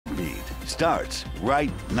starts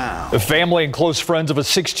right now. The family and close friends of a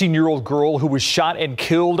 16-year-old girl who was shot and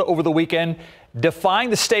killed over the weekend defying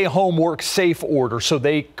the stay-home work safe order so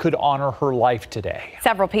they could honor her life today.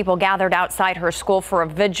 Several people gathered outside her school for a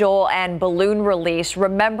vigil and balloon release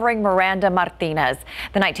remembering Miranda Martinez.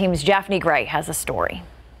 The night team's Japhanie Gray has a story.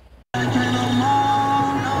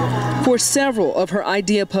 For several of her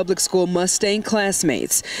Idea Public School Mustang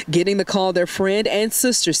classmates, getting the call their friend and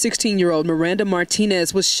sister, 16-year-old Miranda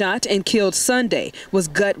Martinez, was shot and killed Sunday was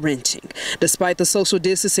gut-wrenching. Despite the social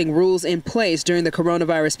distancing rules in place during the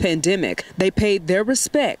coronavirus pandemic, they paid their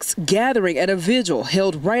respects, gathering at a vigil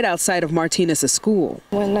held right outside of Martinez's school.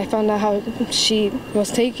 When I found out how she was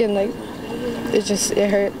taken, it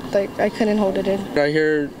hurt. I couldn't hold it in. I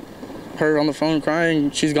hear her on the phone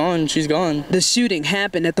crying, she's gone, she's gone. The shooting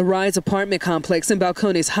happened at the Rise apartment complex in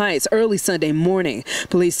Balcones Heights early Sunday morning.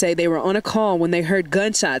 Police say they were on a call when they heard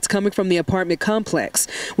gunshots coming from the apartment complex.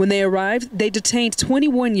 When they arrived, they detained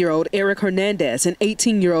 21-year-old Eric Hernandez and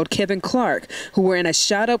 18-year-old Kevin Clark, who were in a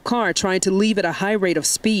shot-up car trying to leave at a high rate of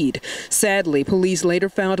speed. Sadly, police later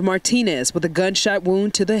found Martinez with a gunshot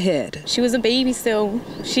wound to the head. She was a baby still.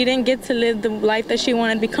 She didn't get to live the life that she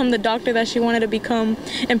wanted, become the doctor that she wanted to become,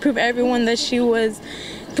 and prove everyone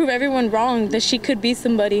wrong, that she could be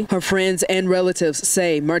somebody. Her friends and relatives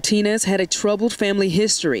say Martinez had a troubled family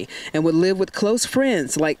history and would live with close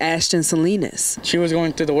friends like Ashton Salinas. She was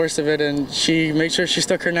going through the worst of it, and she made sure she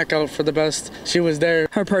stuck her neck out for the best. She was there.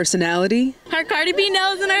 Her personality, her Cardi B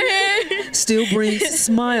nails in her hair, still brings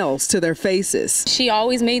smiles to their faces. She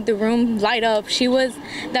always made the room light up. She was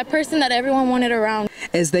that person that everyone wanted around.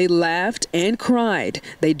 As they laughed and cried,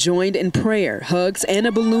 they joined in prayer, hugs, and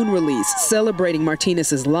a balloon release celebrating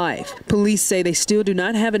Martinez's life. Police say they still do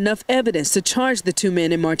not have enough evidence to charge the two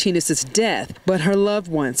men in Martinez's death, but her loved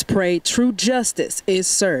ones pray true justice is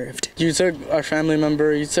served. You took our family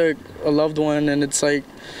member, you took a loved one, and it's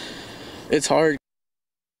hard.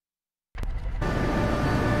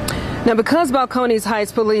 Now, because Balcones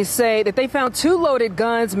Heights police say that they found 2 loaded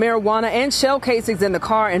guns, marijuana, and shell casings in the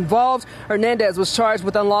car involved, Hernandez was charged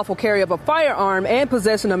with unlawful carry of a firearm and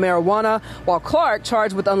possession of marijuana, while Clark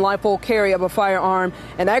charged with unlawful carry of a firearm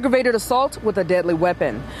and aggravated assault with a deadly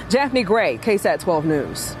weapon. Japhanie Gray, KSAT 12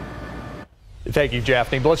 News. Thank you,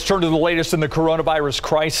 Japhanie. But let's turn to the latest in the coronavirus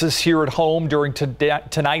crisis here at home. During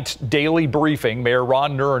tonight's daily briefing, Mayor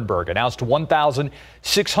Ron Nirenberg announced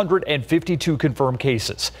 1,652 confirmed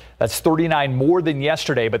cases. That's 39 more than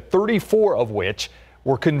yesterday, but 34 of which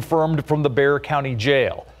were confirmed from the Bexar County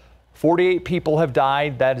Jail. 48 people have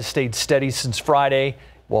died. That has stayed steady since Friday,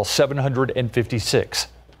 while 756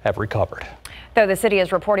 have recovered. Though the city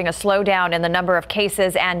is reporting a slowdown in the number of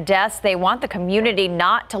cases and deaths, they want the community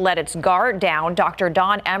not to let its guard down. Dr.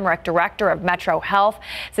 Don Emmerich, director of Metro Health,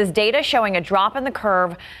 says data showing a drop in the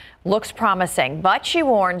curve looks promising, but she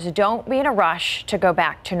warns don't be in a rush to go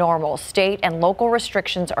back to normal. State and local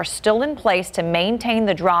restrictions are still in place to maintain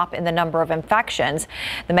the drop in the number of infections.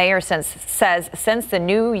 The mayor says since the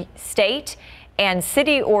new state and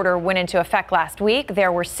city order went into effect last week,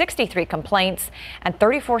 there were 63 complaints and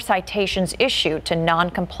 34 citations issued to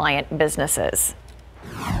non-compliant businesses.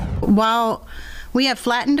 While we have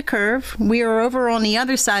flattened the curve, we are over on the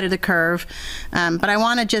other side of the curve, but I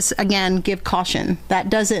want to just again give caution. That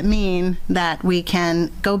doesn't mean that we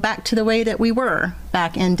can go back to the way that we were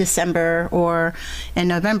back in December or in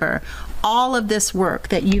November. All of this work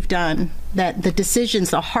that you've done, that the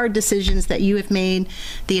decisions, the hard decisions that you have made,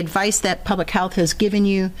 the advice that public health has given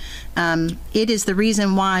you, it is the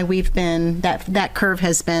reason why we've been, that curve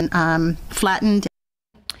has been flattened.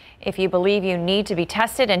 If you believe you need to be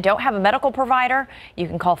tested and don't have a medical provider, you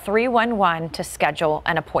can call 311 to schedule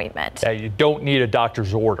an appointment. Yeah, you don't need a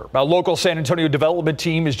doctor's order. A local San Antonio development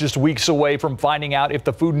team is just weeks away from finding out if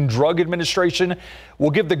the Food and Drug Administration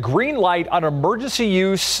will give the green light on emergency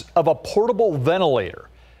use of a portable ventilator.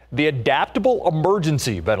 The adaptable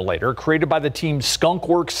emergency ventilator created by the team Skunk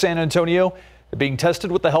Works San Antonio is being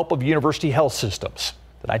tested with the help of University Health Systems.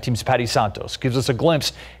 The Night Team's Patty Santos gives us a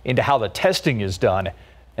glimpse into how the testing is done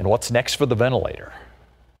and what's next for the ventilator.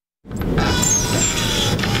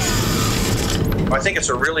 I think it's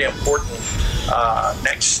a really important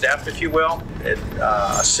next step, if you will, in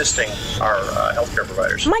assisting our healthcare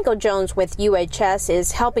providers. Michael Jones with UHS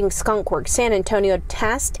is helping Skunk Works San Antonio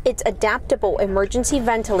test its adaptable emergency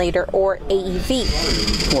ventilator, or AEV.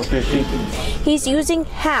 450. He's using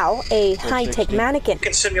HAL, a high-tech mannequin. You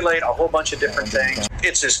can simulate a whole bunch of different things.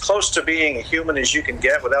 It's as close to being a human as you can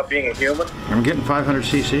get without being a human. I'm getting 500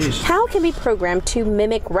 cc's. HAL can be programmed to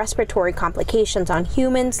mimic respiratory complications on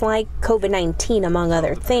humans like COVID-19, among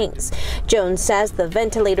other things. Jones says the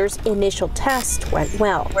ventilator's initial test test went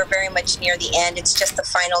well. We're very much near the end. It's just the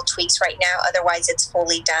final tweaks right now. Otherwise, it's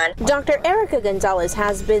fully done. Dr. Erica Gonzalez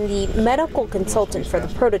has been the medical consultant for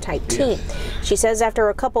the prototype team. She says after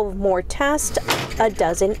a couple of more tests, a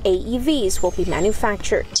dozen AEVs will be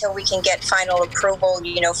manufactured. Until we can get final approval,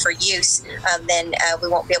 for use, then we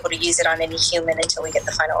won't be able to use it on any human until we get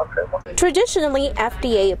the final approval. Traditionally,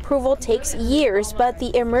 FDA approval takes years, but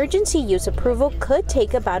the emergency use approval could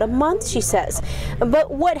take about a month, she says.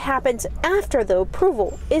 But what happens after the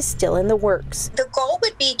approval is still in the works. The goal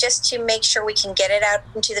would be just to make sure we can get it out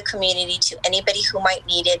into the community to anybody who might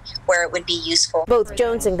need it where it would be useful. Both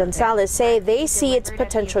Jones and Gonzalez say they see its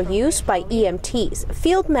potential use by EMTs,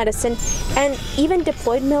 field medicine, and even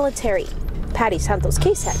deployed military. Patty Santos,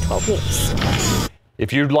 KSAT 12 News.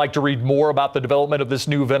 If you'd like to read more about the development of this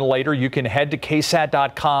new ventilator, you can head to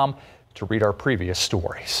KSAT.com to read our previous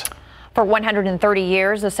stories. For 130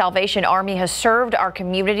 years, the Salvation Army has served our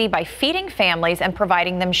community by feeding families and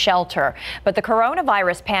providing them shelter. But the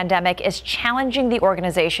coronavirus pandemic is challenging the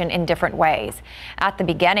organization in different ways. At the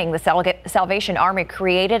beginning, the Salvation Army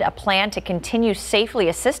created a plan to continue safely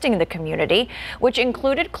assisting the community, which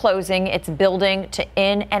included closing its building to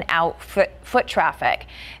in and out foot traffic.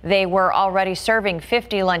 They were already serving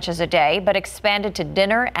 50 lunches a day, but expanded to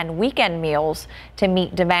dinner and weekend meals to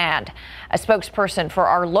meet demand. A spokesperson for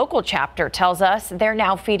our local chapter tells us they're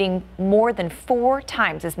now feeding more than 4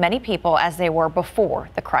 times as many people as they were before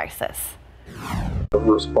the crisis. The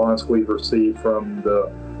response we've received from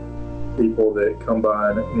the people that come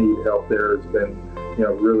by and need help there has been,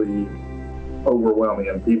 really overwhelming,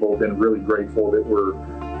 and people have been really grateful that we're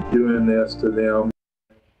doing this to them.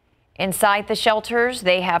 Inside the shelters,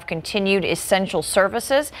 they have continued essential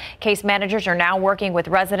services. Case managers are now working with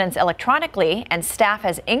residents electronically, and staff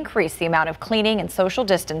has increased the amount of cleaning and social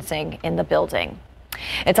distancing in the building.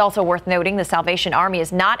 It's also worth noting the Salvation Army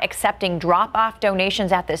is not accepting drop-off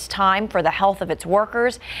donations at this time for the health of its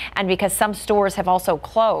workers and because some stores have also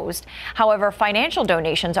closed. However, financial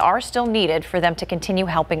donations are still needed for them to continue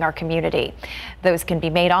helping our community. Those can be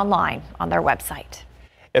made online on their website.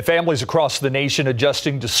 And families across the nation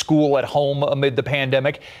adjusting to school at home amid the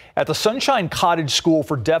pandemic. At the Sunshine Cottage School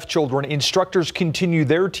for Deaf Children, instructors continue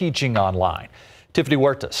their teaching online. Tiffany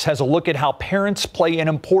Huertas has a look at how parents play an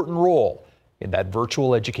important role in that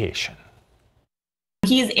virtual education.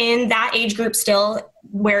 He's in that age group still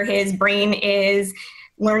where his brain is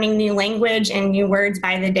learning new language and new words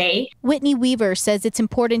by the day. Whitney Weaver says it's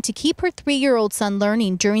important to keep her 3-year-old son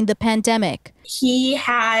learning during the pandemic. He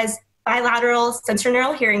has bilateral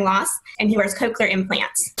sensorineural hearing loss, and he wears cochlear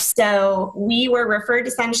implants. So we were referred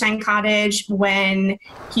to Sunshine Cottage when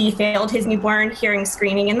he failed his newborn hearing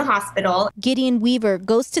screening in the hospital. Gideon Weaver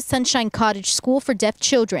goes to Sunshine Cottage School for Deaf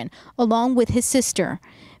Children along with his sister.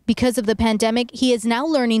 Because of the pandemic, he is now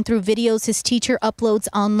learning through videos his teacher uploads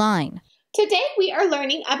online. Today we are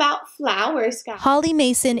learning about flowers. Holly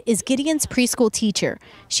Mason is Gideon's preschool teacher.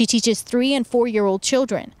 She teaches 3- and 4-year-old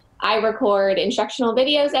children. I record instructional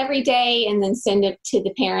videos every day and then send it to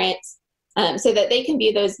the parents so that they can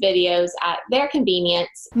view those videos at their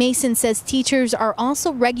convenience. Mason says teachers are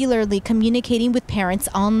also regularly communicating with parents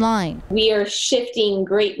online. We are shifting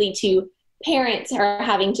greatly to parents are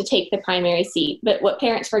having to take the primary seat, but what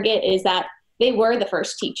parents forget is that they were the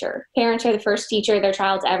first teacher. Parents are the first teacher their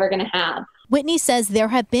child's ever going to have. Whitney says there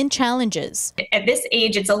have been challenges. At this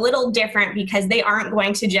age, it's a little different because they aren't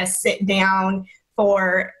going to just sit down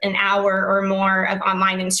for an hour or more of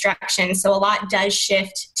online instruction. So a lot does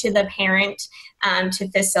shift to the parent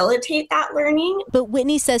to facilitate that learning. But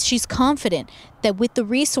Whitney says she's confident that with the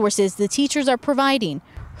resources the teachers are providing,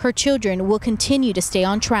 her children will continue to stay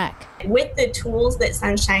on track. With the tools that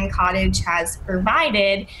Sunshine Cottage has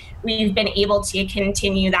provided, we've been able to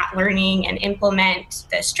continue that learning and implement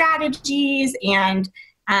the strategies and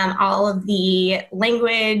all of the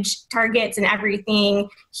language targets and everything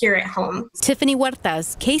here at home. Tiffany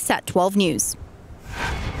Huertas, KSAT 12 News.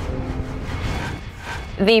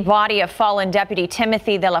 The body of fallen Deputy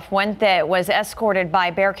Timothy de la Fuente was escorted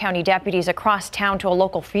by Bexar County deputies across town to a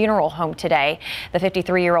local funeral home today. The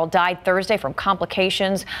 53-year-old died Thursday from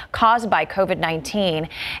complications caused by COVID-19.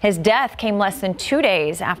 His death came less than 2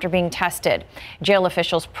 days after being tested. Jail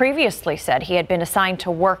officials previously said he had been assigned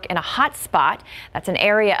to work in a hot spot. That's an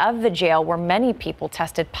area of the jail where many people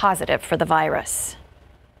tested positive for the virus.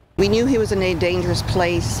 We knew he was in a dangerous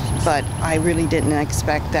place, but I really didn't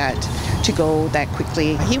expect that to go that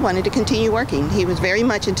quickly. He wanted to continue working. He was very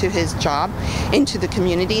much into his job, into the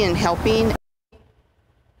community and helping.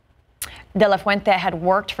 De la Fuente had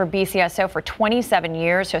worked for BCSO for 27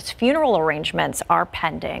 years. His funeral arrangements are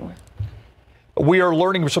pending. We are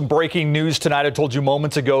learning some breaking news tonight. I told you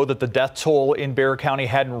moments ago that the death toll in Bexar County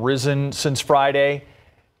hadn't risen since Friday.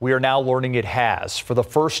 We are now learning it has. For the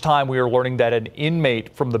first time, we are learning that an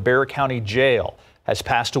inmate from the Bexar County jail has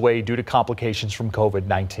passed away due to complications from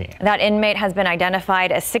COVID-19. That inmate has been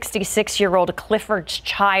identified as 66-year-old Clifford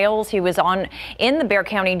Childs. He was in the Bexar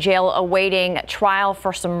County jail awaiting trial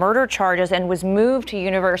for some murder charges and was moved to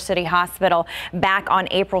University Hospital back on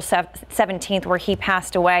April 17th, where he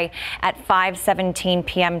passed away at 5:17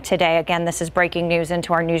 p.m. today. Again, this is breaking news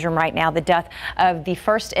into our newsroom right now. The death of the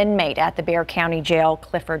first inmate at the Bexar County jail,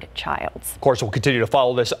 Clifford Childs. Of course, we'll continue to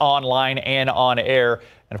follow this online and on air,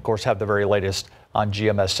 and of course have the very latest on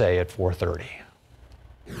GMSA at 4:30.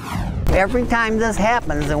 Every time this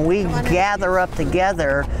happens and we gather up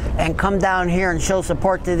together and come down here and show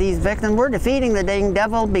support to these victims, we're defeating the dang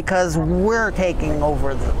devil because we're taking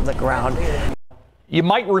over the ground. You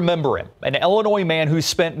might remember him, an Illinois man who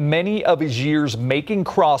spent many of his years making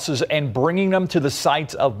crosses and bringing them to the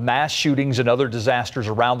sites of mass shootings and other disasters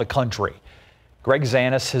around the country. Greg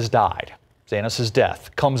Zanis has died. Zanis'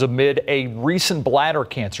 death comes amid a recent bladder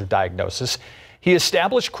cancer diagnosis. He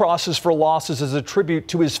established crosses for losses as a tribute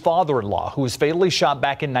to his father-in-law, who was fatally shot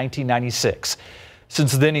back in 1996.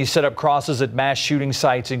 Since then, he set up crosses at mass shooting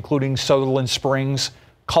sites, including Sutherland Springs,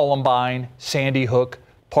 Columbine, Sandy Hook,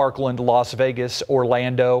 Parkland, Las Vegas,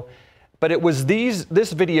 Orlando. But it was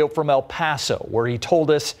this video from El Paso where he told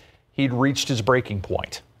us he'd reached his breaking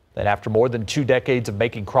point. That after more than 2 decades of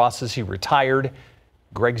making crosses, he retired.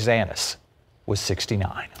 Greg Zanis was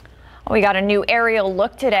 69. We got a new aerial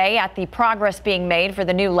look today at the progress being made for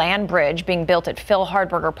the new land bridge being built at Phil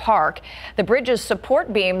Hardberger Park. The bridge's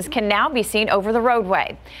support beams can now be seen over the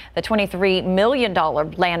roadway. The $23 million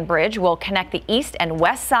land bridge will connect the east and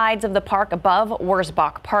west sides of the park above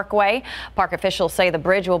Wurzbach Parkway. Park officials say the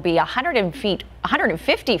bridge will be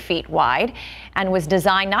 150 feet wide and was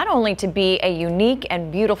designed not only to be a unique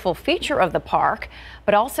and beautiful feature of the park,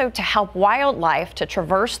 but also to help wildlife to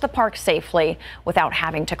traverse the park safely without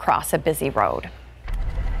having to cross a busy road.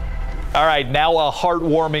 All right, now a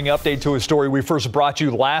heartwarming update to a story we first brought you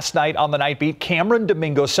last night on the Nightbeat. Cameron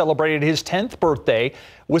Domingo celebrated his 10th birthday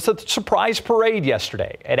with a surprise parade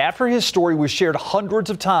yesterday. And after his story was shared hundreds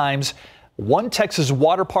of times, one Texas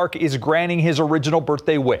water park is granting his original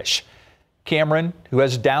birthday wish. Cameron, who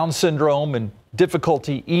has Down syndrome and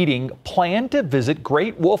difficulty eating, planned to visit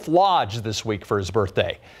Great Wolf Lodge this week for his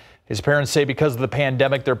birthday. His parents say because of the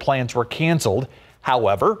pandemic, their plans were canceled.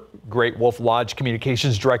 However, Great Wolf Lodge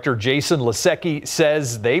Communications Director Jason Lasecki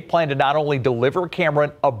says they plan to not only deliver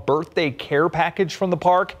Cameron a birthday care package from the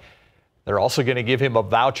park, they're also going to give him a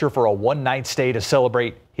voucher for a one-night stay to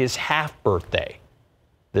celebrate his half birthday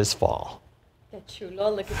this fall. Chulo,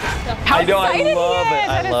 look at this stuff. I know, I love it.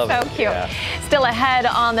 That is so cute. Yeah. Still ahead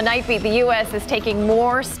on the Nightbeat, the U.S. is taking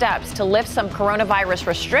more steps to lift some coronavirus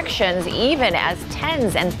restrictions, even as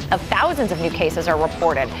tens of thousands of new cases are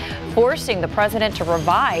reported, forcing the president to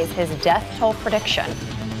revise his death toll prediction.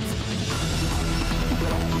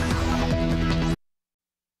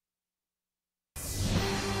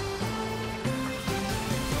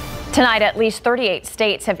 Tonight, at least 38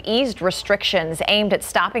 states have eased restrictions aimed at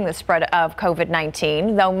stopping the spread of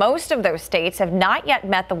COVID-19, though most of those states have not yet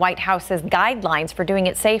met the White House's guidelines for doing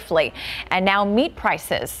it safely. And now meat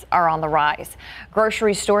prices are on the rise.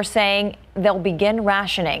 Grocery stores saying they'll begin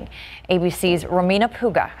rationing. ABC's Romina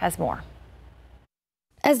Puga has more.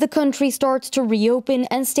 As the country starts to reopen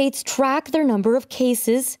and states track their number of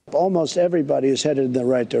cases, almost everybody is headed in the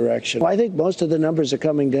right direction. I think most of the numbers are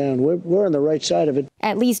coming down. We're on the right side of it.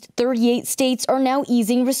 At least 38 states are now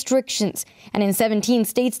easing restrictions, and in 17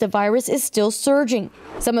 states the virus is still surging.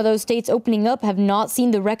 Some of those states opening up have not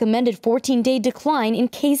seen the recommended 14-day decline in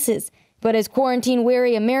cases. But as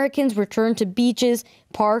quarantine-weary Americans return to beaches,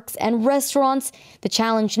 parks, and restaurants, the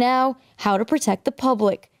challenge now, how to protect the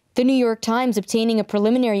public. The New York Times obtaining a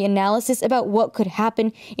preliminary analysis about what could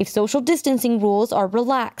happen if social distancing rules are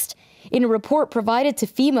relaxed. In a report provided to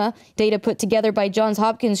FEMA, data put together by Johns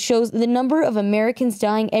Hopkins shows the number of Americans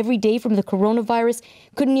dying every day from the coronavirus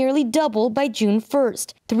could nearly double by June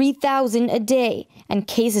 1st, 3,000 a day, and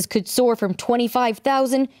cases could soar from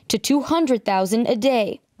 25,000 to 200,000 a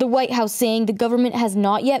day. The White House saying the government has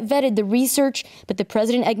not yet vetted the research, but the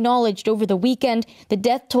president acknowledged over the weekend the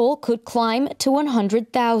death toll could climb to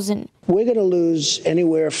 100,000. We're going to lose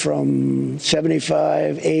anywhere from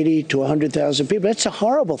 75, 80 to 100,000 people. That's a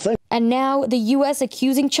horrible thing. And now the U.S.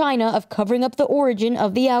 accusing China of covering up the origin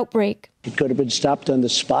of the outbreak. It could have been stopped on the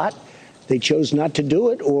spot. They chose not to do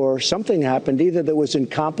it, or something happened. Either there was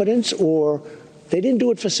incompetence or they didn't do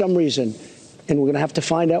it for some reason. And we're going to have to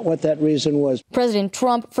find out what that reason was. President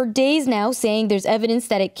Trump for days now saying there's evidence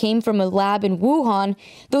that it came from a lab in Wuhan,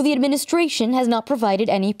 though the administration has not provided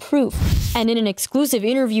any proof. And in an exclusive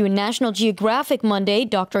interview in National Geographic Monday,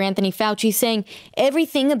 Dr. Anthony Fauci saying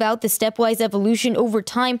everything about the stepwise evolution over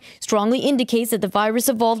time strongly indicates that the virus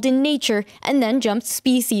evolved in nature and then jumped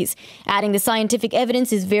species, adding the scientific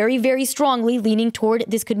evidence is very, very strongly leaning toward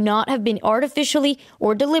this could not have been artificially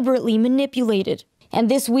or deliberately manipulated. And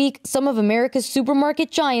this week, some of America's supermarket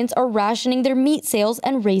giants are rationing their meat sales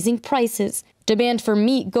and raising prices. Demand for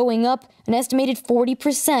meat going up an estimated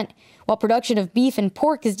 40%, while production of beef and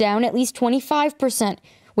pork is down at least 25%,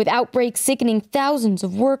 with outbreaks sickening thousands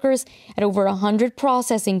of workers at over 100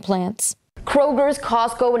 processing plants. Kroger's,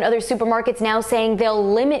 Costco, and other supermarkets now saying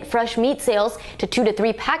they'll limit fresh meat sales to 2 to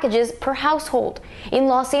 3 packages per household. In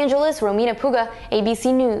Los Angeles, Romina Puga,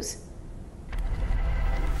 ABC News.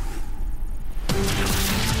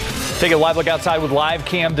 Take a live look outside with live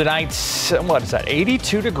cam tonight. What is that,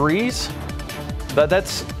 82 degrees?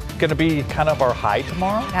 That's going to be kind of our high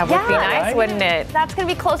tomorrow? That would be nice, right? wouldn't it? That's going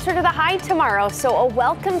to be closer to the high tomorrow, so a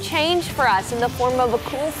welcome change for us in the form of a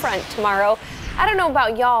cool front tomorrow. I don't know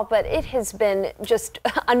about y'all, but it has been just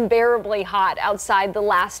unbearably hot outside the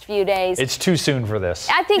last few days. It's too soon for this.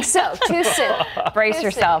 I think so. Too soon. Brace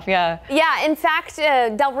yourself, yeah. Yeah, in fact,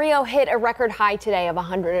 Del Rio hit a record high today of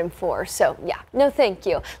 104. So, yeah, no thank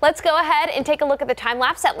you. Let's go ahead and take a look at the time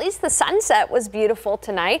lapse. At least the sunset was beautiful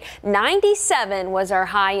tonight. 97 was our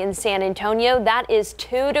high in San Antonio. That is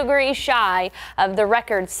 2 degrees shy of the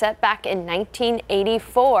record set back in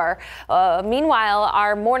 1984. Meanwhile,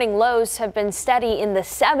 our morning lows have been steady in the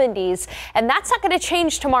 70s, and that's not going to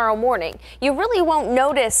change tomorrow morning. You really won't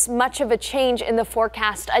notice much of a change in the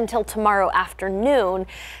forecast until tomorrow afternoon,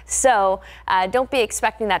 so don't be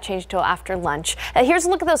expecting that change until after lunch. Here's a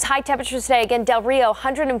look at those high temperatures today. Again, Del Rio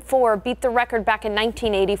 104 beat the record back in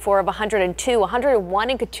 1984 of 102, 101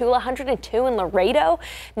 in Cotulla, 102 in Laredo,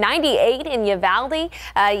 98 in Uvalde,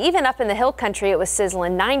 even up in the hill country it was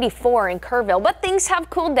sizzling, 94 in Kerrville, but things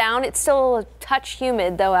have cooled down. It's still a touch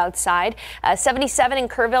humid though outside. 77 in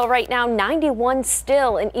Kerrville right now, 91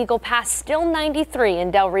 still in Eagle Pass, still 93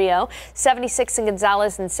 in Del Rio, 76 in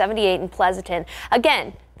Gonzales, and 78 in Pleasanton.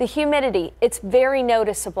 Again, the humidity, it's very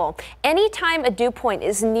noticeable. Anytime a dew point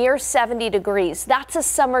is near 70 degrees, that's a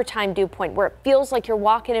summertime dew point where it feels like you're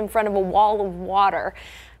walking in front of a wall of water.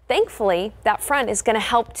 Thankfully, that front is going to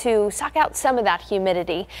help to suck out some of that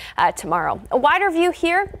humidity tomorrow. A wider view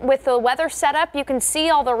here with the weather setup. You can see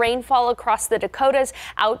all the rainfall across the Dakotas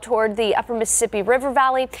out toward the upper Mississippi River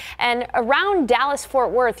Valley. And around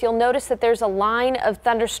Dallas-Fort Worth, you'll notice that there's a line of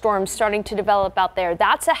thunderstorms starting to develop out there.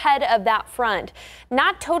 That's ahead of that front.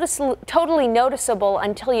 Not totally noticeable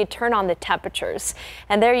until you turn on the temperatures.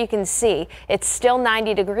 And there you can see it's still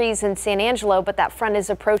 90 degrees in San Angelo, but that front is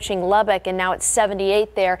approaching Lubbock, and now it's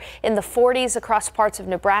 78 there. In the 40s across parts of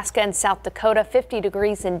Nebraska and South Dakota, 50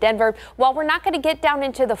 degrees in Denver. While we're not going to get down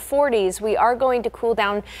into the 40s, we are going to cool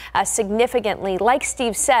down significantly. Like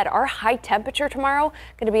Steve said, our high temperature tomorrow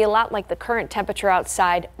going to be a lot like the current temperature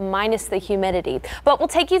outside, minus the humidity. But we'll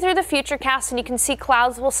take you through the futurecast, and you can see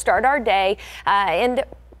clouds will start our day. And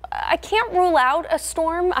I can't rule out a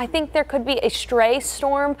storm. I think there could be a stray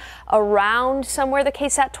storm around somewhere the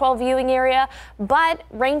KSAT 12 viewing area, but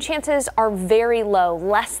rain chances are very low,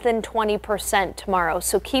 less than 20% tomorrow,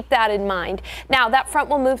 so keep that in mind. Now, that front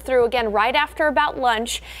will move through again right after about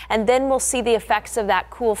lunch, and then we'll see the effects of that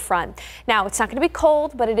cool front. Now, it's not going to be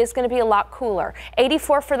cold, but it is going to be a lot cooler.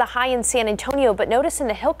 84 for the high in San Antonio, but notice in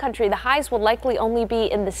the hill country, the highs will likely only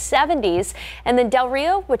be in the 70s, and then Del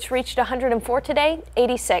Rio, which reached 104 today,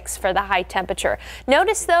 86 for the high temperature.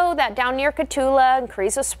 Notice though that down near Cotulla and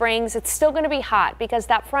Carrizo Springs, it's still going to be hot because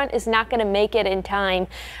that front is not going to make it in time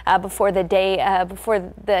before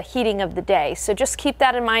the heating of the day. So just keep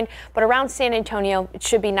that in mind. But around San Antonio, it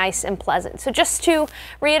should be nice and pleasant. So just to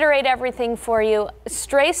reiterate everything for you, a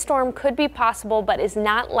stray storm could be possible, but is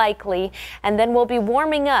not likely. And then we'll be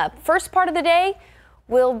warming up. First part of the day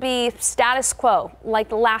will be status quo like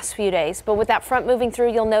the last few days, but with that front moving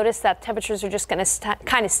through, you'll notice that temperatures are just going to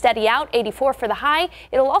kind of steady out. 84 for the high.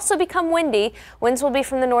 It'll also become windy. Winds will be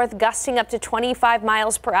from the north, gusting up to 25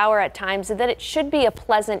 miles per hour at times, and then it should be a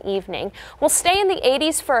pleasant evening. We'll stay in the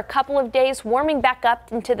 80s for a couple of days, warming back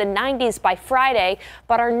up into the 90s by Friday,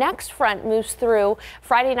 but our next front moves through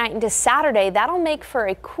Friday night into Saturday. That'll make for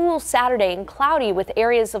a cool Saturday and cloudy with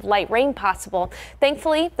areas of light rain possible.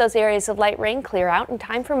 Thankfully, those areas of light rain clear out in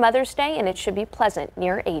time for Mother's Day, and it should be pleasant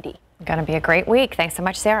near 80. Going to be a great week. Thanks so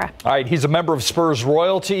much, Sarah. All right, he's a member of Spurs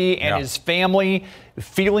royalty, and his family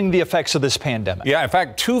feeling the effects of this pandemic. Yeah, in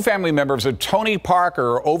fact, 2 family members of Tony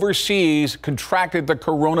Parker overseas contracted the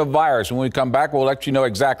coronavirus. When we come back, we'll let you know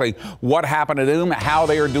exactly what happened to them, how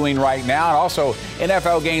they are doing right now, and also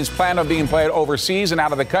NFL games planned on being played overseas and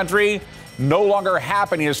out of the country no longer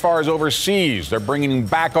happening as far as overseas. They're bringing them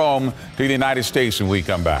back home to the United States when we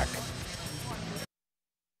come back.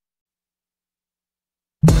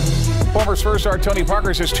 Former Spurs star Tony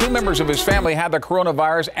Parker says 2 members of his family had the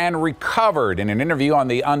coronavirus and recovered. In an interview on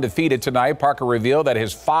The Undefeated tonight, Parker revealed that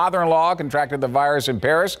his father-in-law contracted the virus in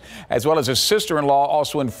Paris, as well as his sister-in-law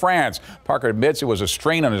also in France. Parker admits it was a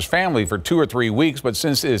strain on his family for 2 or 3 weeks, but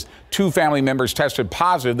since his 2 family members tested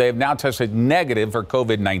positive, they have now tested negative for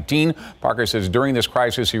COVID-19. Parker says during this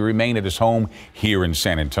crisis, he remained at his home here in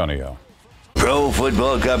San Antonio. Pro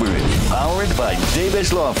football coverage, powered by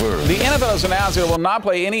Davis Law Firm. The NFL has announced it will not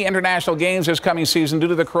play any international games this coming season due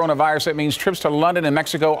to the coronavirus. That means trips to London and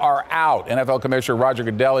Mexico are out. NFL Commissioner Roger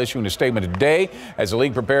Goodell issuing a statement today as the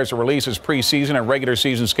league prepares to release its preseason and regular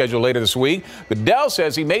season schedule later this week. Goodell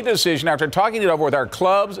says he made the decision after talking it over with our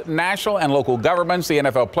clubs, national and local governments, the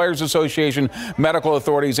NFL Players Association, medical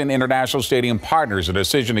authorities, and international stadium partners. The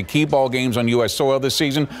decision to keep all games on U.S. soil this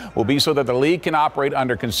season will be so that the league can operate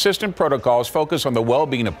under consistent protocols focused on the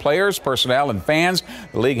well-being of players, personnel, and fans.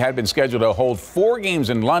 The league had been scheduled to hold 4 games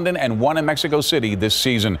in London and 1 in Mexico City this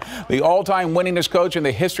season. The all-time winningest coach in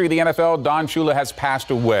the history of the NFL, Don Shula, has passed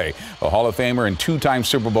away. The Hall of Famer and 2-time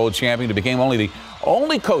Super Bowl champion who became only the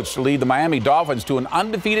only coach to lead the Miami Dolphins to an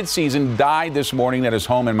undefeated season died this morning at his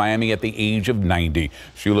home in Miami at the age of 90.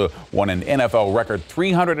 Shula won an NFL record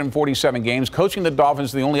 347 games, coaching the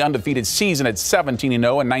Dolphins to the only undefeated season at 17-0 in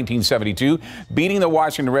 1972, beating the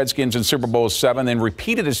Washington Redskins in Super Bowl VII, then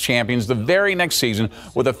repeated as champions the very next season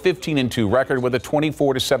with a 15-2 record with a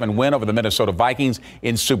 24-7 win over the Minnesota Vikings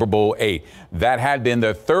in Super Bowl VIII. That had been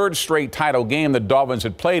the 3rd straight title game the Dolphins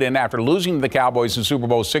had played in after losing to the Cowboys in Super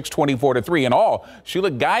Bowl VI 24-3. In all,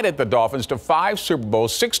 Shula guided the Dolphins to 5 Super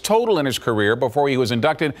Bowls, 6 total in his career, before he was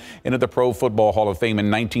inducted into the Pro Football Hall of Fame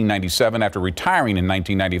in 1997 after retiring in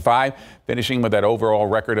 1995, finishing with that overall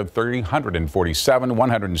record of 347,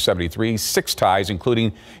 173, 6 ties,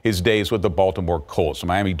 including his days with the Baltimore Colts. The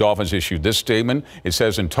Miami Dolphins issued this statement. It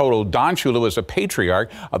says, in total, Don Shula was a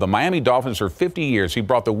patriarch of the Miami Dolphins for 50 years. He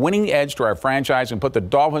brought the winning edge to our franchise and put the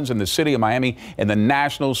Dolphins and the city of Miami in the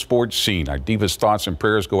national sports scene. Our deepest thoughts and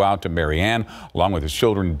prayers go out to Mary Ann, along with his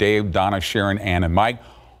children Dave, Donna, Sharon, Ann, and Mike.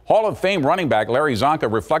 Hall of Fame running back Larry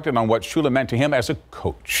Zonka reflected on what Shula meant to him as a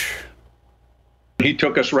coach. He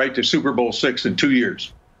took us right to Super Bowl VI in 2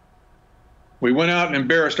 years. We went out and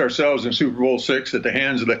embarrassed ourselves in Super Bowl VI at the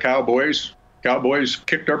hands of the Cowboys. Cowboys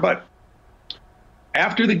kicked our butt.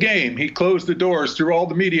 After the game, he closed the doors, threw all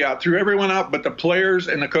the media out, threw everyone out but the players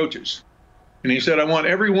and the coaches. And he said, I want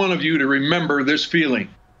every one of you to remember this feeling.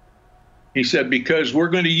 He said, because we're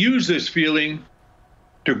going to use this feeling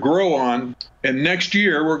to grow on, and next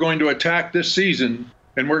year we're going to attack this season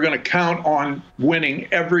and we're going to count on winning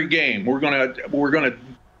every game. We're going to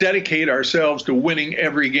dedicate ourselves to winning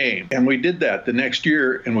every game. And we did that the next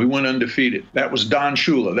year, and we went undefeated. That was Don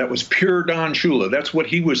Shula. That was pure Don Shula. That's what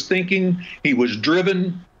he was thinking. He was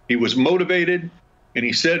driven. He was motivated. And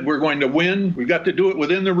he said, we're going to win. We got to do it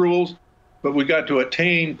within the rules, but we got to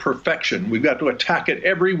attain perfection. We've got to attack it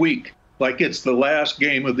every week like it's the last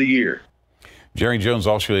game of the year. Jerry Jones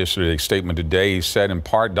also issued a statement today. He said, in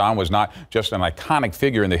part, Don was not just an iconic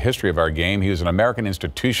figure in the history of our game. He was an American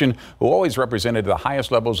institution who always represented the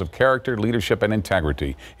highest levels of character, leadership, and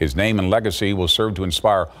integrity. His name and legacy will serve to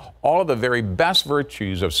inspire all of the very best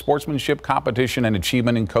virtues of sportsmanship, competition, and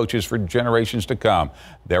achievement in coaches for generations to come.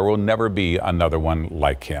 There will never be another one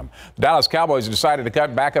like him. The Dallas Cowboys decided to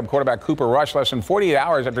cut backup quarterback Cooper Rush less than 48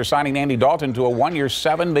 hours after signing Andy Dalton to a 1-year,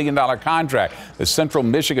 $7 million contract. The Central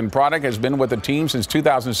Michigan product has been with the team since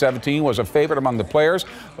 2017, was a favorite among the players,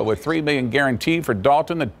 but with $3 million guaranteed for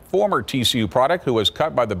Dalton, the former TCU product, who was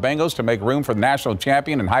cut by the Bengals to make room for the national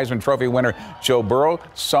champion and Heisman Trophy winner Joe Burrow,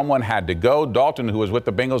 someone had to go. Dalton, who was with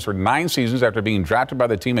the Bengals for 9 seasons after being drafted by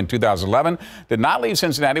the team in 2011, did not leave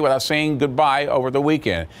Cincinnati without saying goodbye over the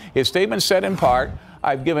weekend. His statement said in part,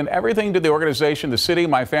 I've given everything to the organization, the city,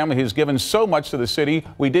 my family has given so much to the city.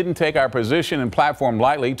 We didn't take our position and platform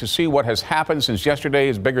lightly. To see what has happened since yesterday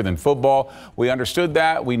is bigger than football. We understood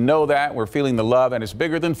that. We know that. We're feeling the love, and it's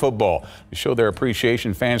bigger than football. To show their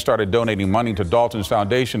appreciation, fans started donating money to Dalton's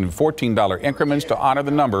foundation in $14 increments to honor the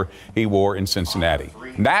number he wore in Cincinnati.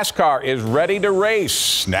 NASCAR is ready to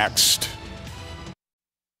race. Next.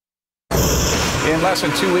 In less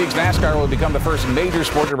than 2 weeks, NASCAR will become the first major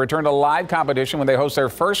sport to return to live competition when they host their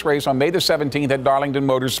first race on May the 17th at Darlington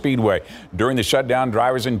Motor Speedway. During the shutdown,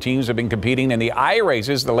 drivers and teams have been competing in the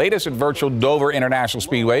iRaces, the latest at virtual Dover International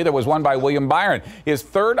Speedway that was won by William Byron. His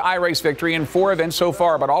third iRace victory in 4 events so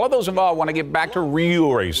far, but all of those involved want to get back to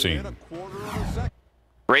real racing.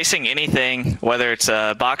 Racing anything, whether it's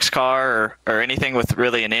a box car or anything with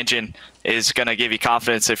really an engine, is going to give you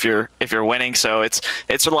confidence if you're winning. So it's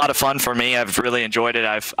a lot of fun for me. I've really enjoyed it.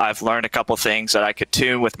 I've learned a couple things that I could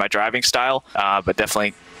tune with my driving style, but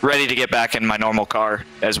definitely ready to get back in my normal car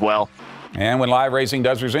as well. And when live racing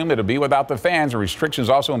does resume, it'll be without the fans. Restrictions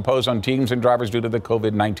also imposed on teams and drivers due to the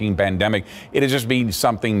COVID-19 pandemic. It'll just be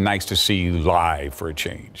something nice to see live for a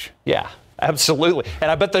change. Yeah, absolutely. And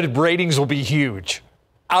I bet the ratings will be huge.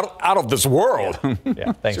 Out of this world.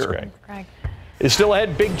 Yeah, thanks, Sure. Greg. It's still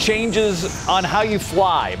ahead, big changes on how you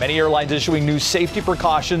fly. Many airlines issuing new safety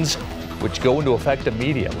precautions, which go into effect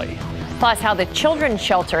immediately. Plus, how the children's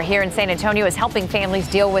shelter here in San Antonio is helping families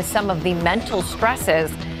deal with some of the mental stresses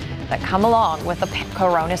that come along with the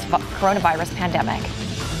coronavirus pandemic.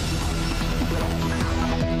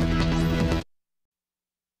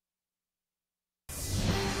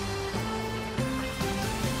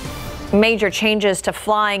 Major changes to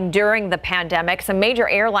flying during the pandemic. Some major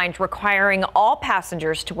airlines requiring all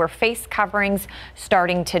passengers to wear face coverings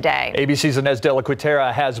starting today. ABC's Inez de la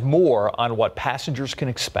Cuetara has more on what passengers can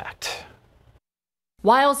expect.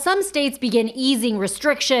 While some states begin easing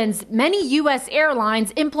restrictions, many U.S.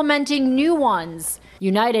 airlines implementing new ones.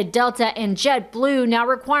 United, Delta, and JetBlue now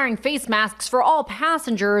requiring face masks for all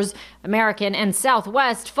passengers. American and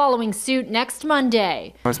Southwest following suit next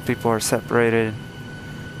Monday. Most people are separated.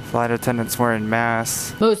 Flight attendants wearing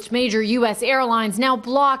masks. Most major U.S. airlines now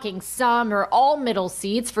blocking some or all middle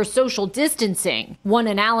seats for social distancing. One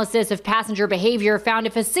analysis of passenger behavior found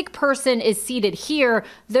if a sick person is seated here,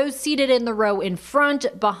 those seated in the row in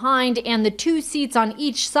front, behind, and the 2 seats on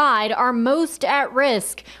each side are most at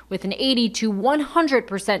risk, with an 80 to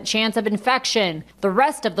 100% chance of infection. The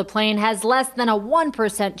rest of the plane has less than a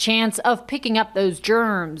 1% chance of picking up those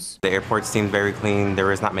germs. The airport seemed very clean. There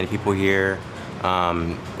was not many people here.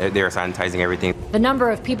 They were sanitizing everything. The number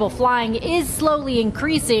of people flying is slowly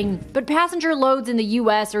increasing, but passenger loads in the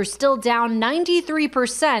U.S. are still down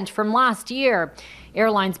 93% from last year.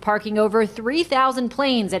 Airlines parking over 3,000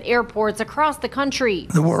 planes at airports across the country.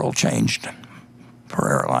 The world changed for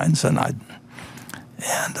airlines, and I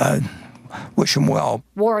wish them well.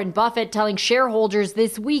 Warren Buffett telling shareholders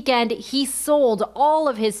this weekend he sold all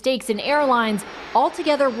of his stakes in airlines,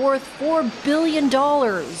 altogether worth $4 billion.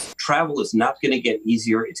 Travel is not going to get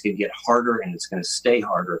easier. It's going to get harder, and it's going to stay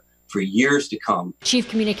harder for years to come. Chief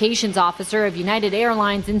Communications Officer of United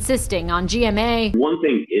Airlines insisting on GMA. One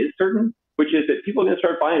thing is certain, which is that people are going to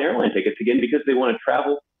start buying airline tickets again because they want to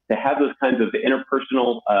travel, to have those kinds of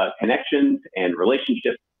interpersonal connections and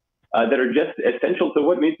relationships that are just essential to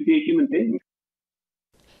what it means to be a human being.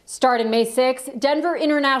 Starting May 6th, Denver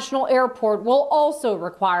International Airport will also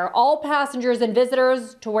require all passengers and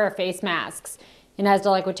visitors to wear face masks. Inez de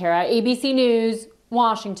la Cuetara, ABC News,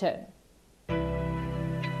 Washington.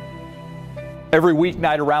 Every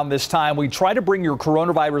weeknight around this time, we try to bring your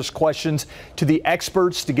coronavirus questions to the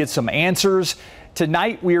experts to get some answers.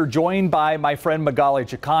 Tonight, we are joined by my friend Magali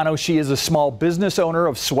Chicano. She is a small business owner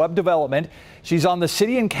of Sweb Development. She's on the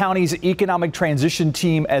city and county's economic transition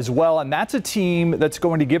team as well, and that's a team that's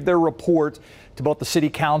going to give their report to both the city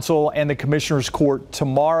council and the commissioner's court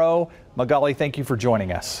tomorrow. Magali, thank you for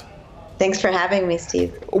joining us. Thanks for having me,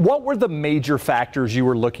 Steve. What were the major factors you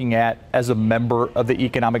were looking at as a member of the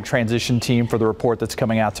economic transition team for the report that's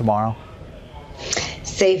coming out tomorrow?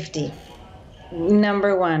 Safety.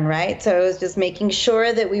 Number one, right? So it was just making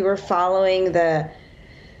sure that we were following the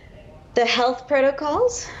health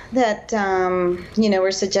protocols that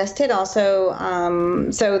were suggested. Also,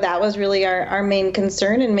 so that was really our main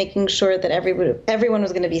concern, and making sure that everyone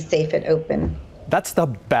was going to be safe at open. That's the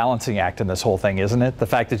balancing act in this whole thing, isn't it? The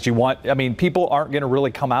fact that people aren't going to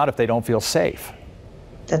really come out if they don't feel safe.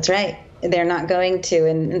 That's right. They're not going to,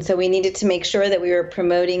 and so we needed to make sure that we were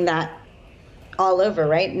promoting that all over,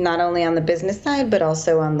 right? Not only on the business side, but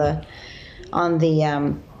also on the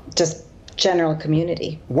just general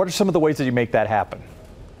community. What are some of the ways that you make that happen?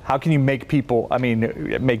 How can you make people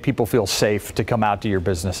feel safe to come out to your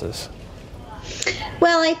businesses?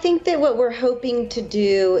 Well, I think that what we're hoping to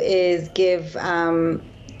do is give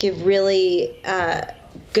really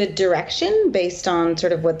good direction based on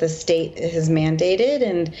sort of what the state has mandated,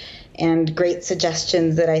 and great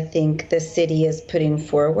suggestions that I think the city is putting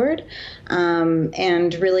forward,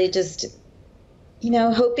 and really just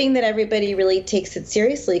hoping that everybody really takes it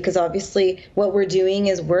seriously, because obviously what we're doing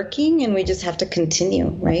is working and we just have to continue,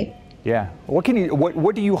 right? Yeah. What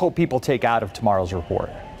do you hope people take out of tomorrow's report?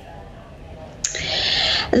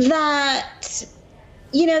 That,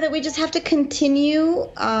 that we just have to continue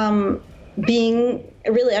being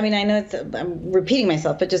really, I know I'm repeating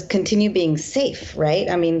myself, but just continue being safe, right?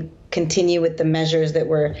 Continue with the measures that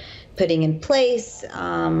we're putting in place,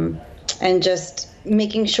 and just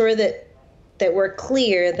making sure that we're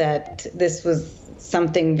clear that this was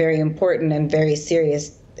something very important and very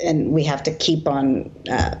serious, and we have to keep on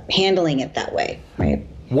handling it that way, right?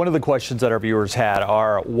 One of the questions that our viewers had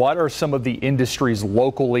are, what are some of the industries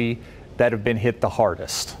locally that have been hit the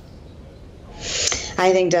hardest?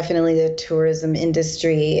 I think definitely the tourism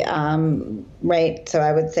industry, right? So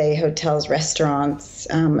I would say hotels, restaurants,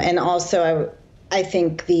 and also I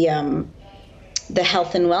think the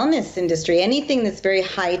health and wellness industry, anything that's very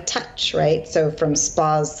high touch, right? So from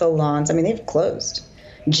spas, salons, they've closed,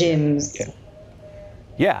 gyms.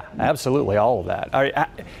 Yeah, absolutely, all of that. All right,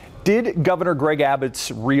 did Governor Greg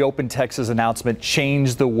Abbott's Reopen Texas announcement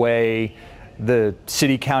change the way the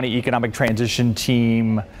city-county economic transition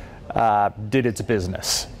team did its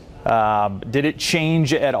business? Did it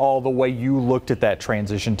change at all the way you looked at that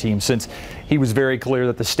transition team, since he was very clear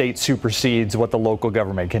that the state supersedes what the local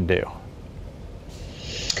government can do?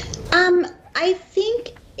 I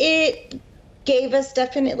think it gave us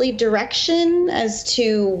definitely direction as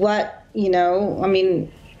to what,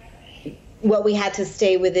 what we had to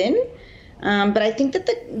stay within. But I think that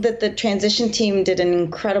the transition team did an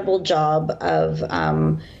incredible job of,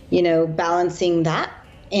 balancing that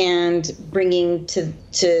and bringing to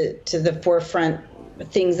the forefront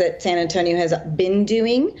things that San Antonio has been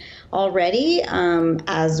doing already,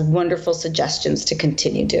 as wonderful suggestions to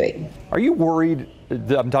continue doing. Are you worried?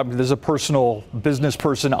 I'm talking, this is a personal business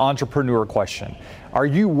person, entrepreneur question. Are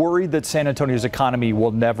you worried that San Antonio's economy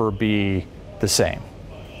will never be the same?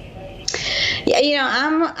 Yeah,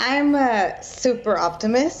 I'm a super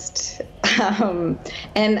optimist, and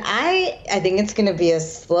I think it's going to be a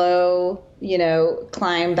slow,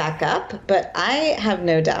 climb back up. But I have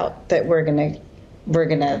no doubt that we're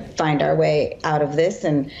gonna find our way out of this,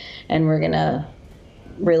 and we're gonna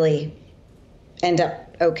really end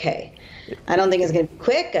up okay. I don't think it's going to be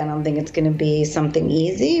quick. I don't think it's going to be something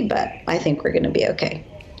easy, but I think we're going to be okay.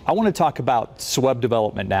 I want to talk about SWEB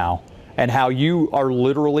development now, and how you are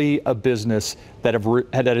literally a business that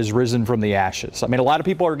has risen from the ashes. A lot of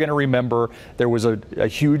people are going to remember there was a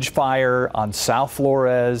huge fire on South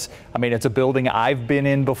Flores. It's a building I've been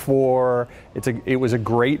in before. It was a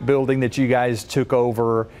great building that you guys took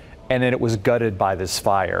over, and then it was gutted by this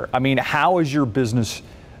fire. How has your business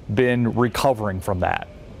been recovering from that?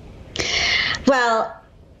 Well,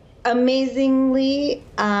 amazingly,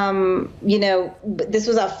 this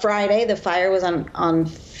was a Friday. The fire was on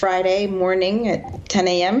Friday morning at 10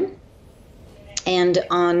 a.m. And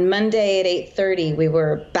on Monday at 8:30, we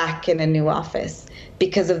were back in a new office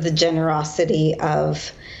because of the generosity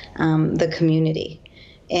of the community.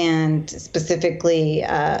 And specifically,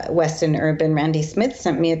 Weston Urban, Randy Smith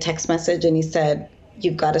sent me a text message, and he said,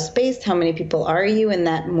 "You've got a space. How many people are you?" And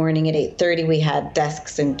that morning at 8:30, we had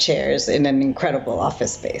desks and chairs in an incredible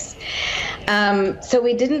office space. So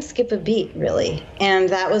we didn't skip a beat, really. And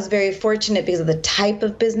that was very fortunate because of the type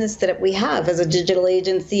of business that we have. As a digital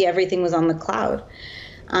agency, everything was on the cloud.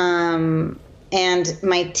 And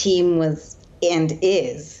my team was and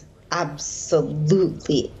is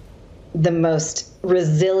absolutely the most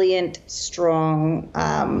resilient, strong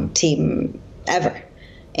team ever.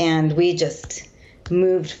 And we just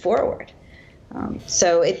moved forward.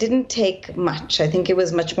 So it didn't take much. I think it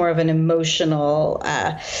was much more of an emotional,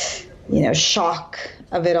 shock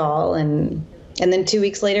of it all. And then 2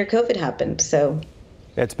 weeks later, COVID happened. So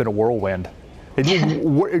it's been a whirlwind.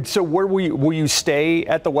 So where will you stay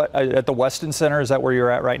at the Weston Center? Is that where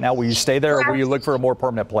you're at right now? Will you stay there, or will you look for a more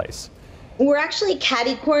permanent place? We're actually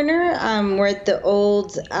catty corner. We're at the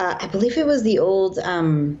old, I believe it was the old,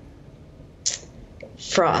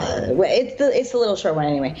 it's the little short one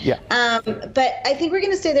anyway. Yeah. But I think we're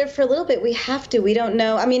going to stay there for a little bit. We have to. We don't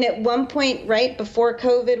know. At one point, right before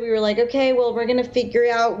COVID, we were like, okay, well, we're going to figure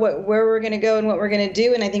out where we're going to go and what we're going to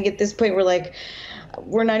do. And I think at this point, we're like,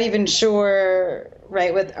 we're not even sure,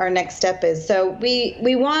 right, what our next step is. So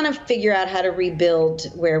we want to figure out how to rebuild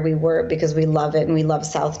where we were, because we love it and we love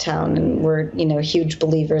Southtown, and we're huge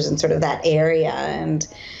believers in sort of that area. And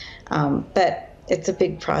but it's a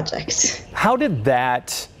big project. How did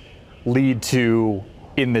that lead to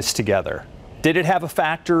In This Together? Did it have a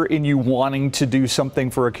factor in you wanting to do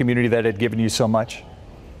something for a community that had given you so much?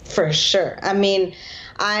 for sure. I mean,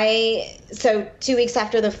 so 2 weeks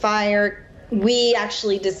after the fire, we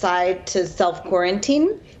actually decided to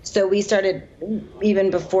self-quarantine. So we started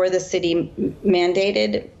even before the city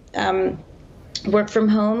mandated work from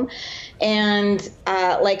home. And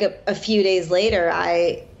like a few days later,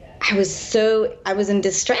 I was in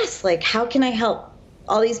distress. Like, how can I help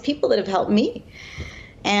all these people that have helped me?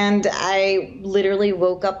 And I literally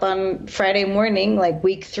woke up on Friday morning, like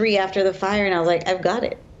week 3 after the fire, and I was like, I've got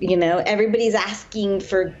it. You know, everybody's asking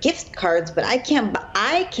for gift cards, but I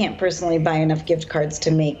can't personally buy enough gift cards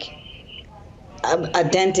to make a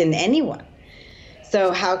dent in anyone.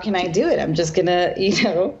 So how can I do it? I'm just gonna,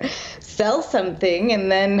 sell something,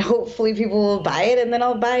 and then hopefully people will buy it, and then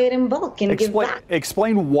I'll buy it in bulk and give back.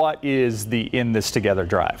 Explain what is the In This Together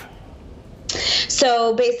drive.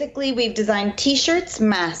 So basically, we've designed T-shirts,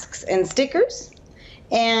 masks, and stickers.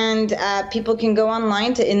 And people can go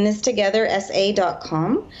online to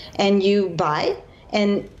inthistogethersa.com and you buy,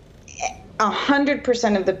 and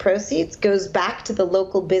 100% of the proceeds goes back to the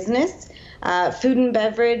local business, food and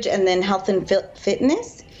beverage, and then health and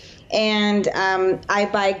fitness. And I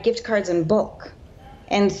buy gift cards in bulk.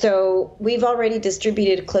 And so we've already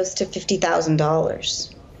distributed close to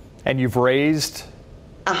 $50,000. And you've raised?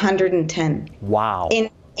 110. Wow.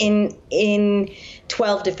 In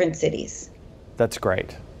 12 different cities. That's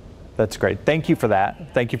great. That's great. Thank you for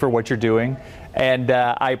that. Thank you for what you're doing. And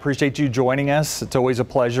I appreciate you joining us. It's always a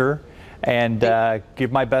pleasure. And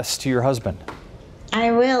give my best to your husband.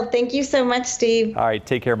 I will. Thank you so much, Steve. All right.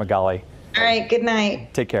 Take care, Magali. All right. Good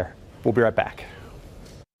night. Take care. We'll be right back.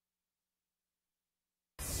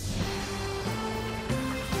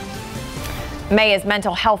 May is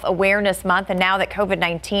Mental Health Awareness Month, and now that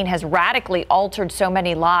COVID-19 has radically altered so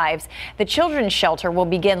many lives, the Children's Shelter will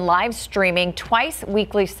begin live streaming twice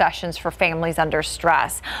weekly sessions for families under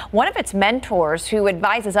stress. One of its mentors, who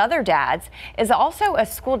advises other dads, is also a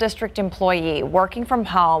school district employee working from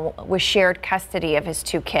home with shared custody of his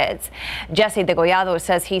 2 kids. Jesse Degollado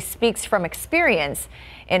says he speaks from experience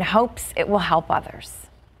in hopes it will help others.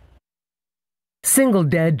 Single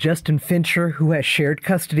dad Justin Fincher, who has shared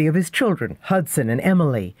custody of his children, Hudson and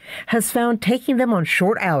Emily, has found taking them on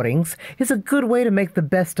short outings is a good way to make the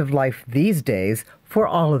best of life these days for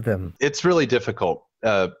all of them. It's really difficult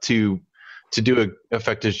to do an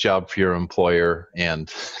effective job for your employer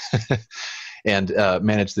and and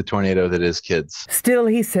manage the tornado that is kids. Still,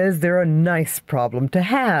 he says they're a nice problem to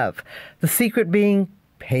have, the secret being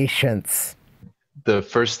patience. The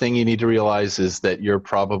first thing you need to realize is that you're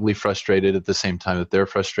probably frustrated at the same time that they're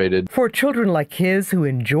frustrated. For children like his who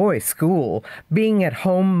enjoy school, being at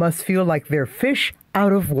home must feel like they're fish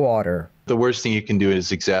out of water. The worst thing you can do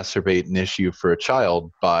is exacerbate an issue for a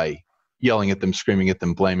child by yelling at them, screaming at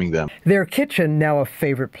them, blaming them. Their kitchen now a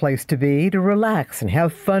favorite place to be, to relax and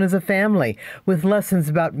have fun as a family, with lessons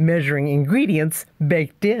about measuring ingredients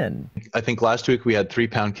baked in. I think last week we had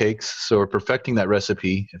 3-pound cakes, so we're perfecting that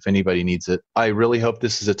recipe if anybody needs it. I really hope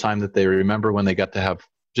this is a time that they remember when they got to have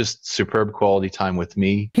just superb quality time with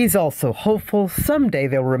me. He's also hopeful someday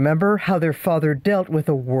they'll remember how their father dealt with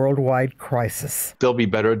a worldwide crisis. They'll be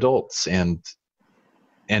better adults and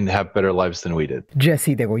have better lives than we did.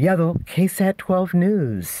 Jesse Degollado, KSAT 12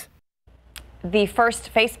 News. The first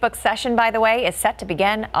Facebook session, by the way, is set to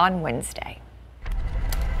begin on Wednesday.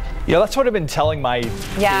 Yeah, that's what I've been telling my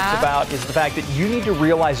kids about, is the fact that you need to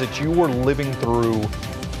realize that you were living through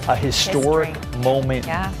a historic moment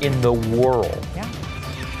in the world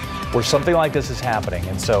where something like this is happening.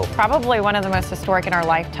 And so probably one of the most historic in our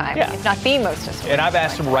lifetime, if not the most historic. And I've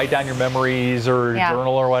asked them to write down your memories or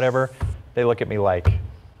journal or whatever. They look at me like,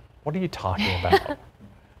 what are you talking about?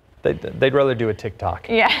 They'd rather do a TikTok.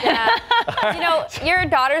 Yeah. Your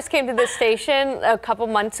daughters came to this station a couple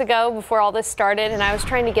months ago before all this started, and I was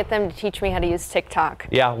trying to get them to teach me how to use TikTok.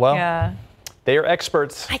 Yeah, well, they are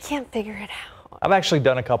experts. I can't figure it out. I've actually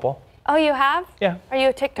done a couple. Oh, you have? Yeah. Are you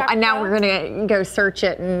a TikTok? And now we're going to go search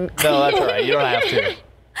it. And no, that's all right. You don't have to.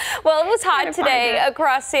 Well, it was hot today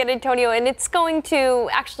across San Antonio, and it's going to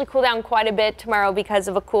actually cool down quite a bit tomorrow because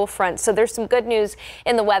of a cool front. So there's some good news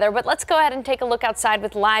in the weather. But let's go ahead and take a look outside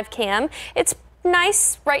with live cam. It's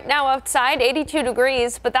nice right now outside, 82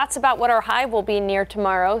 degrees, but that's about what our high will be near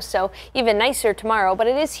tomorrow, so even nicer tomorrow. But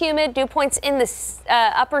it is humid, dew points in the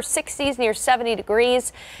upper 60s, near 70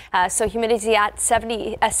 degrees, so humidity at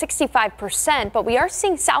 65%, but we are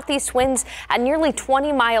seeing southeast winds at nearly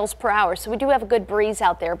 20 miles per hour, so we do have a good breeze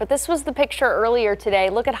out there. But this was the picture earlier today.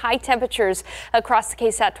 Look at high temperatures across the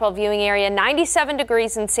KSAT 12 viewing area, 97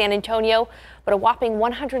 degrees in San Antonio, but a whopping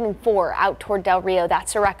 104 out toward Del Rio.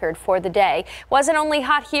 That's a record for the day. Wasn't only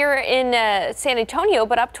hot here in San Antonio,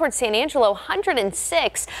 but up towards San Angelo,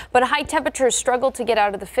 106. But high temperatures struggled to get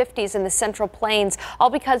out of the 50s in the Central Plains, all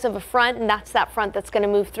because of a front, and that's that front that's going to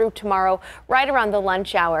move through tomorrow right around the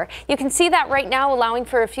lunch hour. You can see that right now, allowing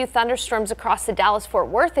for a few thunderstorms across the Dallas-Fort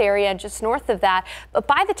Worth area, just north of that. But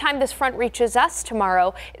by the time this front reaches us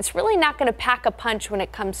tomorrow, it's really not going to pack a punch when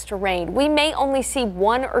it comes to rain. We may only see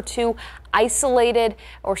 1 or 2 isolated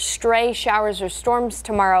or stray showers or storms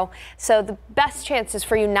tomorrow, so the best chance is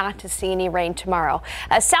for you not to see any rain tomorrow.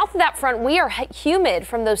 South of that front, we are humid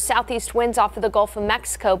from those southeast winds off of the Gulf of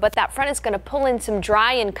Mexico, but that front is going to pull in some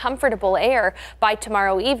dry and comfortable air by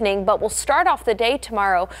tomorrow evening. But we'll start off the day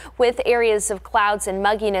tomorrow with areas of clouds and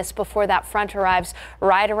mugginess before that front arrives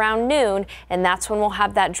right around noon, and that's when we'll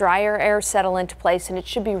have that drier air settle into place, and it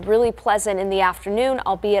should be really pleasant in the afternoon,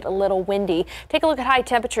 albeit a little windy. Take a look at high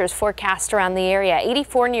temperatures forecast around the area.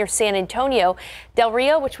 84 near San Antonio. Del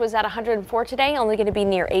Rio, which was at 104 today, only going to be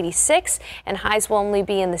near 86, and highs will only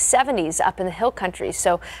be in the 70s up in the hill country.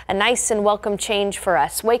 So a nice and welcome change for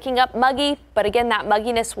us. Waking up muggy, but again, that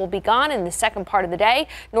mugginess will be gone in the second part of the day.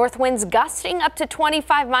 North winds gusting up to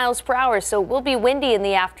 25 miles per hour, so it will be windy in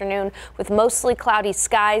the afternoon with mostly cloudy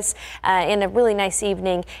skies and a really nice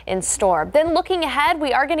evening in store. Then looking ahead,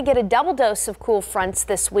 we are going to get a double dose of cool fronts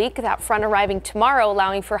this week. That front arriving tomorrow,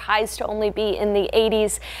 allowing for highs to only be in the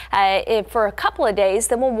 80s for a couple of days.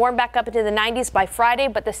 Then we'll warm back up into the 90s by Friday,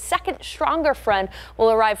 but the second stronger front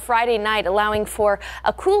will arrive Friday night, allowing for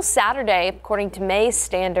a cool Saturday according to May's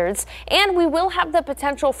standards. And we will have the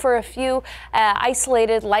potential for a few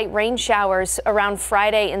isolated light rain showers around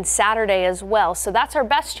Friday and Saturday as well. So that's our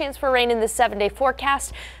best chance for rain in the 7-day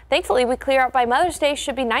forecast. Thankfully, we clear out by Mother's Day.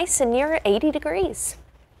 Should be nice and near 80 degrees.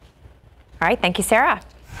 All right. Thank you, Sarah.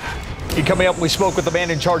 Coming up, we spoke with the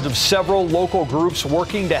man in charge of several local groups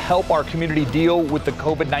working to help our community deal with the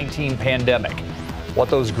COVID-19 pandemic. What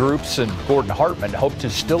those groups and Gordon Hartman hope to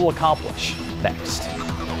still accomplish next.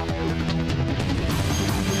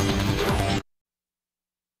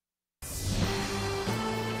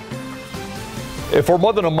 For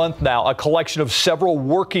more than a month now, a collection of several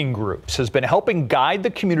working groups has been helping guide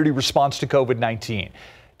the community response to COVID-19.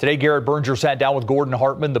 Today, Garrett Berger sat down with Gordon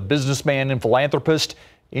Hartman, the businessman and philanthropist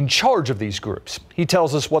in charge of these groups. He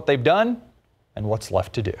tells us what they've done and what's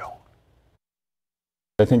left to do.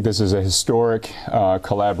 I think this is a historic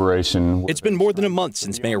collaboration. It's been more than a month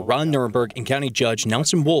since Mayor Ron Nirenberg and County Judge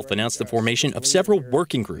Nelson Wolff announced the formation of several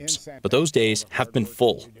working groups, but those days have been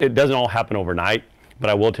full. It doesn't all happen overnight, but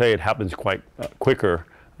I will tell you it happens quite quicker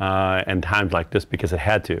and times like this because it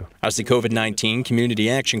had to. As the COVID-19 Community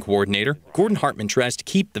Action Coordinator, Gordon Hartman tries to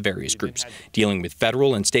keep the various groups dealing with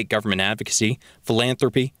federal and state government advocacy,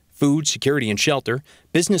 philanthropy, food, security and shelter,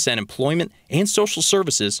 business and employment, and social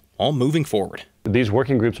services all moving forward. These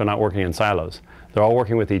working groups are not working in silos. They're all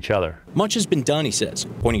working with each other. Much has been done, he says,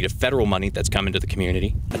 pointing to federal money that's come into the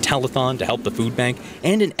community, a telethon to help the food bank,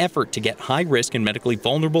 and an effort to get high-risk and medically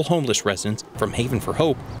vulnerable homeless residents from Haven for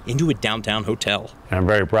Hope into a downtown hotel. And I'm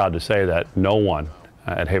very proud to say that no one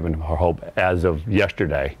at Haven for Hope, as of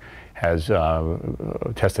yesterday, has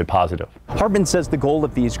tested positive. Hartman says the goal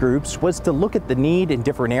of these groups was to look at the need in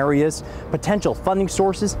different areas, potential funding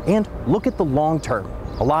sources, and look at the long term.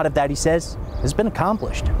 A lot of that, he says, has been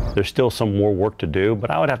accomplished. There's still some more work to do,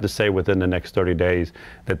 but I would have to say within the next 30 days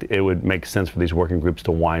that it would make sense for these working groups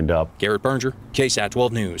to wind up. Garrett Berger, KSAT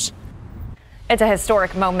 12 News. It's a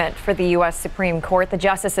historic moment for the U.S. Supreme Court. The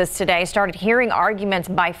justices today started hearing arguments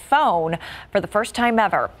by phone for the first time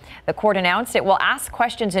ever. The court announced it will ask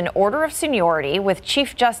questions in order of seniority, with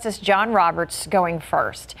Chief Justice John Roberts going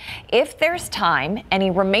first. If there's time, any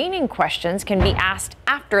remaining questions can be asked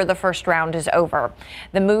after the first round is over.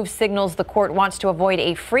 The move signals the court wants to avoid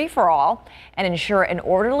a free-for-all and ensure an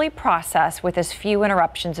orderly process with as few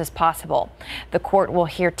interruptions as possible. The court will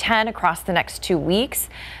hear 10 across the next 2 weeks.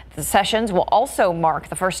 The sessions will also mark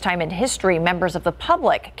the first time in history members of the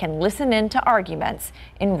public can listen in to arguments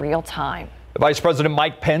in real time. Vice President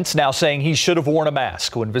Mike Pence now saying he should have worn a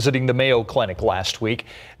mask when visiting the Mayo Clinic last week.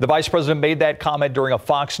 The vice president made that comment during a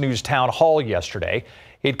Fox News town hall yesterday.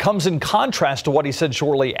 It comes in contrast to what he said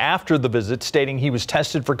shortly after the visit, stating he was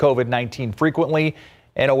tested for COVID-19 frequently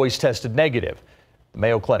and always tested negative. The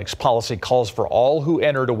Mayo Clinic's policy calls for all who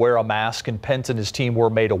enter to wear a mask, and Pence and his team were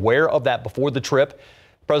made aware of that before the trip.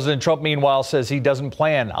 President Trump, meanwhile, says he doesn't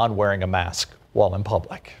plan on wearing a mask while in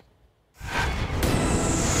public.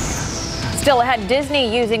 Still ahead,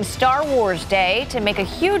 Disney using Star Wars Day to make a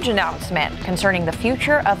huge announcement concerning the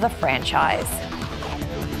future of the franchise.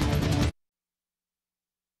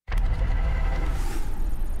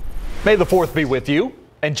 May the 4th be with you.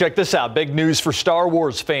 And check this out. Big news for Star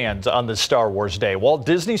Wars fans on this Star Wars Day. Walt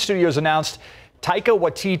Disney Studios announced Taika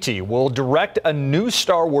Waititi will direct a new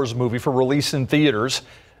Star Wars movie for release in theaters.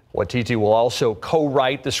 Waititi will also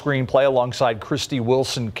co-write the screenplay alongside Christy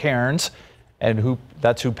Wilson Cairns, and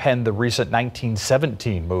that's who penned the recent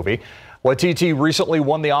 1917 movie. Waititi recently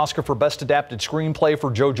won the Oscar for Best Adapted Screenplay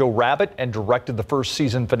for Jojo Rabbit and directed the first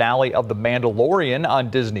season finale of The Mandalorian on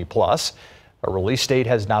Disney+. A release date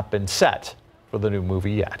has not been set for the new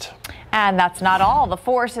movie yet. And that's not all. The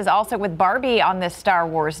Force is also with Barbie on this Star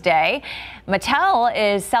Wars Day. Mattel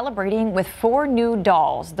is celebrating with 4 new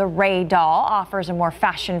dolls. The Rey doll offers a more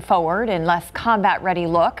fashion-forward and less combat-ready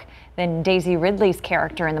look than Daisy Ridley's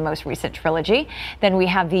character in the most recent trilogy. Then we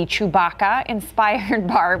have the Chewbacca-inspired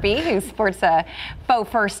Barbie, who sports a faux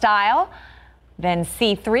fur style. Then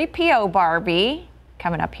C-3PO Barbie,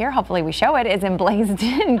 coming up here, hopefully we show it, is emblazoned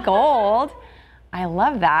in gold. I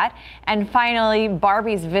love that. And finally,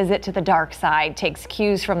 Barbie's visit to the dark side takes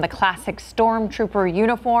cues from the classic stormtrooper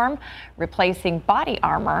uniform, replacing body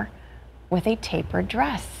armor with a tapered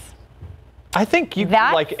dress. I think you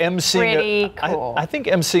like emceeing. Pretty cool. I think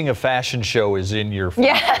emceeing a fashion show is in your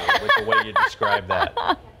future with the way you describe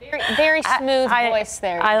that. Very smooth voice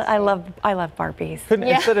there. I love Barbies.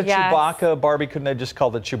 Instead of Chewbacca, Barbie, couldn't they just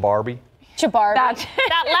call it Chewbarbie? That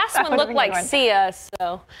last one looked like Sia.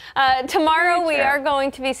 So tomorrow we are going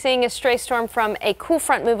to be seeing a stray storm from a cool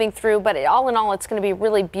front moving through, but all in all, it's going to be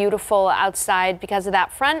really beautiful outside because of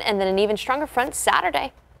that front, and then an even stronger front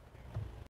Saturday.